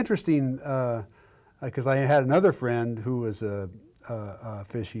 You know, it's interesting because I had another friend who was a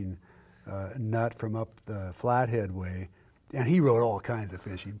fishing nut from up the Flathead way, and he wrote all kinds of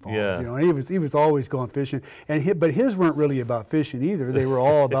fishing poems. You know, and he was always going fishing, and but his weren't really about fishing either. They were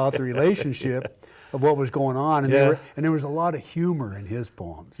all about the relationship of what was going on, and there was a lot of humor in his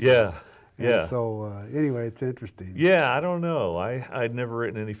poems. So anyway, it's interesting. Yeah, I don't know. I'd never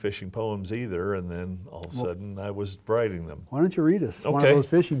written any fishing poems either, and then all of a sudden I was writing them. Why don't you read us one of those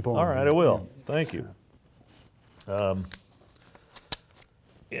fishing poems? All right, I will. Thank you.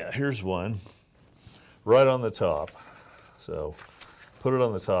 Here's one right on the top. So put it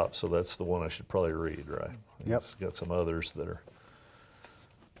on the top, so that's the one I should probably read, right? Yep. It's got some others that are.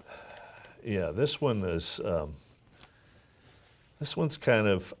 Yeah, this one is. This one's kind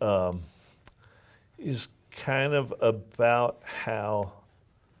of about how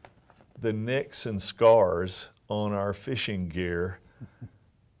the nicks and scars on our fishing gear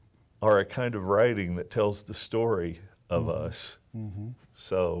are a kind of writing that tells the story of us.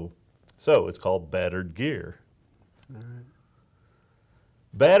 So it's called Battered Gear. All right.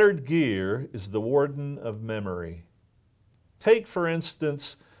 Battered gear is the warden of memory. Take, for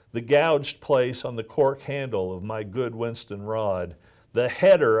instance, the gouged place on the cork handle of my good Winston rod. The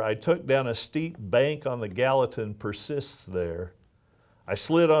header I took down a steep bank on the Gallatin persists there. I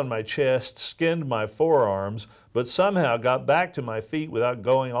slid on my chest, skinned my forearms, but somehow got back to my feet without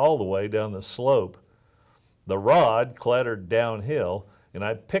going all the way down the slope. The rod clattered downhill, and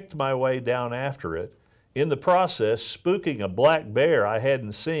I picked my way down after it, in the process spooking a black bear I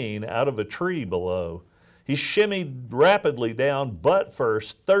hadn't seen out of a tree below. He shimmied rapidly down butt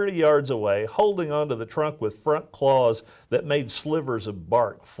first, 30 yards away, holding onto the trunk with front claws that made slivers of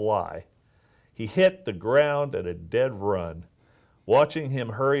bark fly. He hit the ground at a dead run. Watching him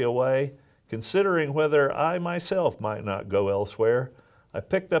hurry away, considering whether I myself might not go elsewhere, I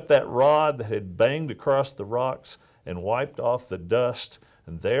picked up that rod that had banged across the rocks and wiped off the dust,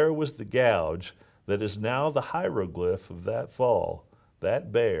 and there was the gouge that is now the hieroglyph of that fall,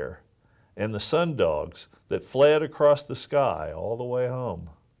 that bear, and the sundogs that fled across the sky all the way home.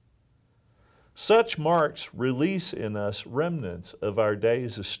 Such marks release in us remnants of our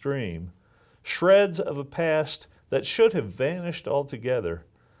days astream, shreds of a past that should have vanished altogether,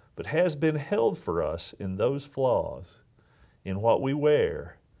 but has been held for us in those flaws, in what we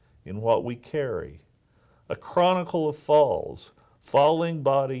wear, in what we carry. A chronicle of falls, falling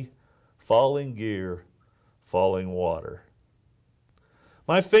body, falling gear, falling water.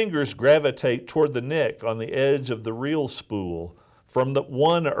 My fingers gravitate toward the neck on the edge of the reel spool from the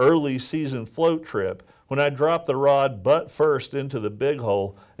one early season float trip when I dropped the rod butt first into the big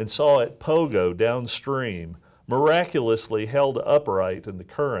hole and saw it pogo downstream, miraculously held upright in the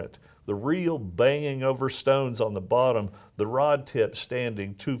current, the reel banging over stones on the bottom, the rod tip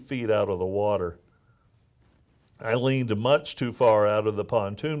standing 2 feet out of the water. I leaned much too far out of the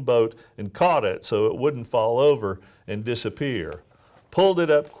pontoon boat and caught it so it wouldn't fall over and disappear. Pulled it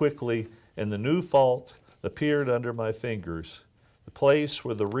up quickly, and the new fault appeared under my fingers, the place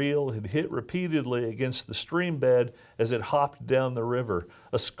where the reel had hit repeatedly against the stream bed as it hopped down the river,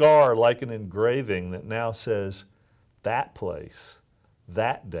 a scar like an engraving that now says, that place,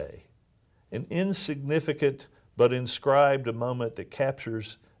 that day. An insignificant but inscribed a moment that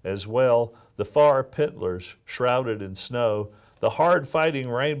captures as well the far pintlers shrouded in snow, the hard-fighting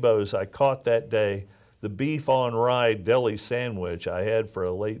rainbows I caught that day, the beef-on-rye deli sandwich I had for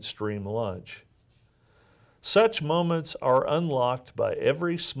a late stream lunch. Such moments are unlocked by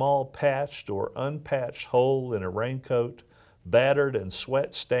every small patched or unpatched hole in a raincoat, battered and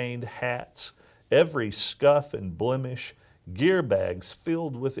sweat-stained hats, every scuff and blemish, gear bags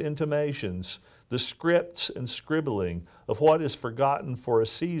filled with intimations, the scripts and scribbling of what is forgotten for a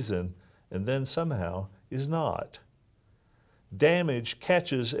season and then somehow is not. Damage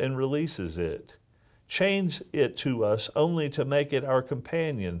catches and releases it, chains it to us only to make it our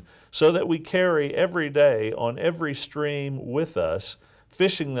companion, so that we carry every day on every stream with us,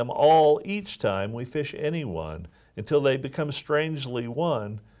 fishing them all each time we fish anyone, until they become strangely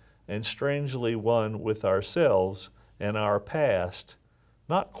one, and strangely one with ourselves and our past,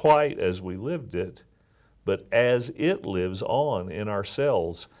 not quite as we lived it, but as it lives on in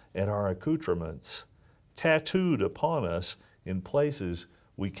ourselves and our accoutrements, tattooed upon us in places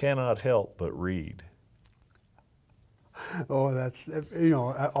we cannot help but read. Oh, that's, you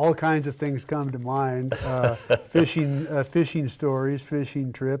know, all kinds of things come to mind. Fishing stories,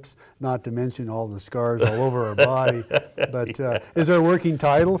 fishing trips, not to mention all the scars all over our body. But is there a working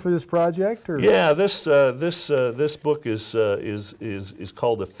title for this project? Or? Yeah, this book is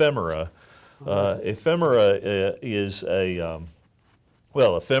called Ephemera. Ephemera is a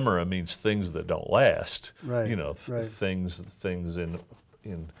well, ephemera means things that don't last. Right. You know, right. things in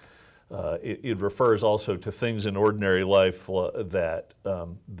it refers also to things in ordinary life that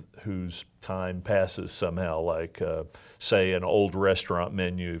whose time passes somehow, like say an old restaurant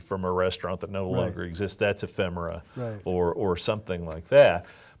menu from a restaurant that no longer exists. That's ephemera, or something like that.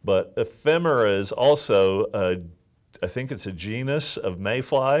 But ephemera is also I think it's a genus of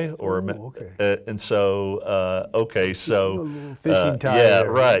mayfly, or and so okay, so fishing tie. Yeah,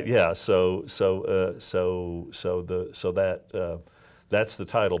 there. right. Yeah, so that's the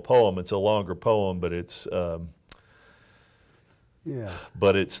title poem. It's a longer poem, but it's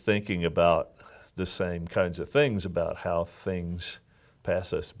but it's thinking about the same kinds of things, about how things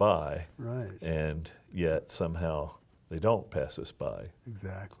pass us by, and yet somehow they don't pass us by.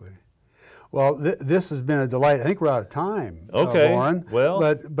 Exactly. Well, this has been a delight. I think we're out of time, okay. Loren. Well,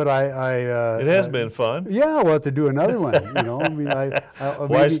 but I it has been fun. Yeah, we'll have to do another one. You know, I mean, why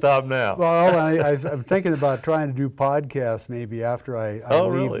maybe stop now? Well, I'm thinking about trying to do podcasts maybe after I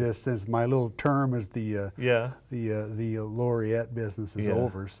leave this, since my little term as the Laureate business is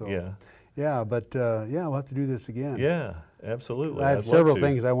over. So yeah, but yeah, we'll have to do this again. Yeah, absolutely. I have several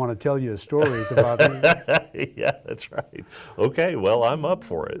things I want to tell you stories about. Yeah, that's right. Okay, well, I'm up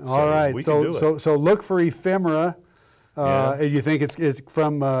for it. All right, we can do it. So look for Ephemera. You think it's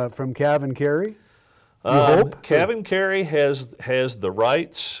from CavenKerry? CavenKerry has the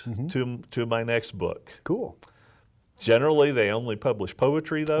rights to my next book. Cool. Generally, they only publish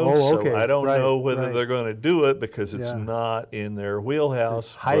poetry, though, so I don't know whether they're going to do it because it's not in their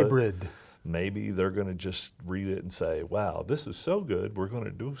wheelhouse. It's hybrid. Maybe they're going to just read it and say, wow, this is so good, we're going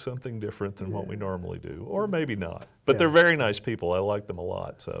to do something different than what we normally do. Or maybe not. But they're very nice people. I like them a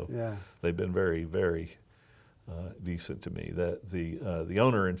lot. So they've been very, very decent to me. The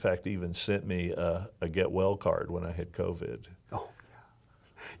owner, in fact, even sent me a get well card when I had COVID. Oh.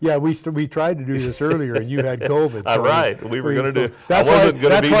 Yeah, we tried to do this earlier, and you had COVID. So right, we were going to do. That's why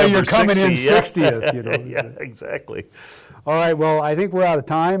you're coming in 60th. You know. Yeah, exactly. All right. Well, I think we're out of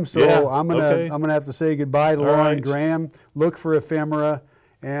time, so I'm gonna have to say goodbye to Loren Graham. Look for Ephemera,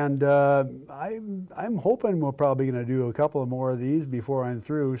 and I'm hoping we're probably going to do a couple of more of these before I'm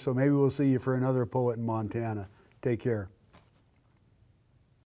through. So maybe we'll see you for another Poet in Montana. Take care.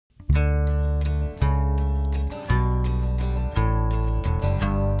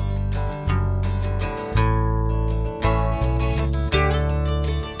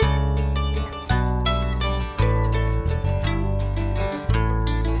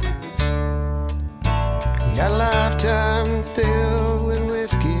 can feel